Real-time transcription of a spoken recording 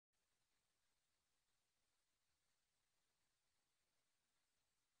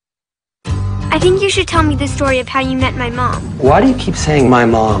I think you should tell me the story of how you met my mom. Why do you keep saying my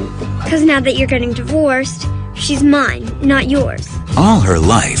mom? Because now that you're getting divorced, she's mine, not yours. All her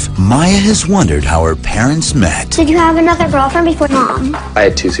life, Maya has wondered how her parents met. Did you have another girlfriend before Mom? I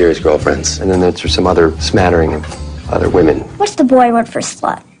had 2 serious girlfriends, and then there's some other smattering of other women. What's the boy word for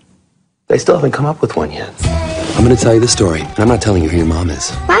slut? They still haven't come up with one yet. I'm gonna tell you the story, and I'm not telling you who your mom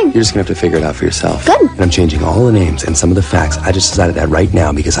is. Fine. You're just gonna have to figure it out for yourself. Good. And I'm changing all the names and some of the facts. I just decided that right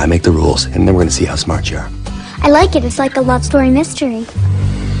now because I make the rules, and then we're gonna see how smart you are. I like it. It's like a love story mystery.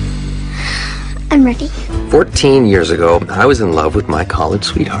 I'm ready. 14 years ago, I was in love with my college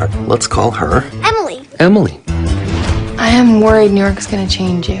sweetheart. Let's call her Emily. Emily. I am worried New York's gonna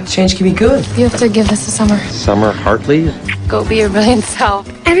change you. Change can be good. You have to give this a summer. Summer Hartley. Go be your brilliant self.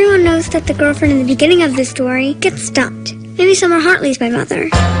 Everyone knows that the girlfriend in the beginning of the story gets dumped. Maybe Summer Hartley's my mother.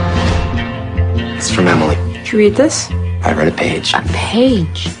 It's from Emily. Did you read this? I read a page. A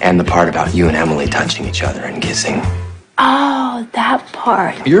page? And the part about you and Emily touching each other and kissing. Oh, that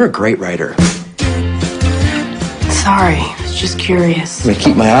part. You're a great writer. Sorry, I was just curious. I'm gonna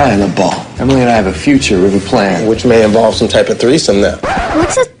keep my eye on the ball. Emily and I have a future. We have a plan. Which may involve some type of threesome now.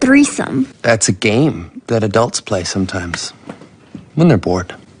 What's a threesome? That's a game that adults play sometimes when they're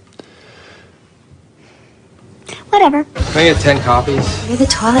bored. Whatever. Can I get 10 copies? You're the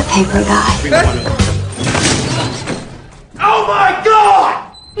toilet paper guy. Oh my God!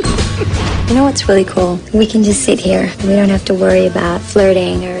 You know what's really cool? We can just sit here. We don't have to worry about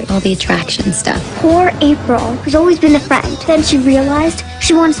flirting or all the attraction stuff. Poor April, who's always been a friend. Then she realized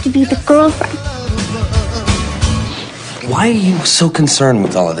she wants to be the girlfriend. Why are you so concerned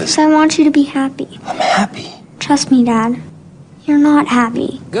with all of this? So I want you to be happy. I'm happy. Trust me, Dad. You're not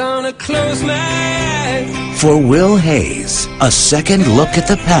happy. For Will Hayes, a second look at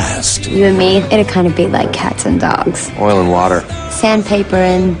the past You and me, it'd kind of be like cats and dogs. Oil and water. Sandpaper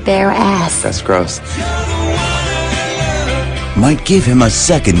and bare ass. That's gross. might give him a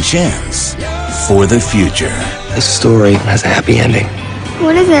second chance for the future. This story has a happy ending.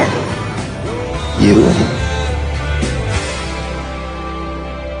 What is it? You.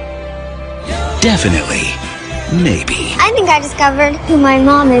 Definitely. Maybe. I think I discovered who my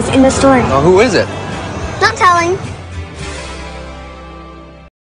mom is in the story. Oh, who is it? Not telling.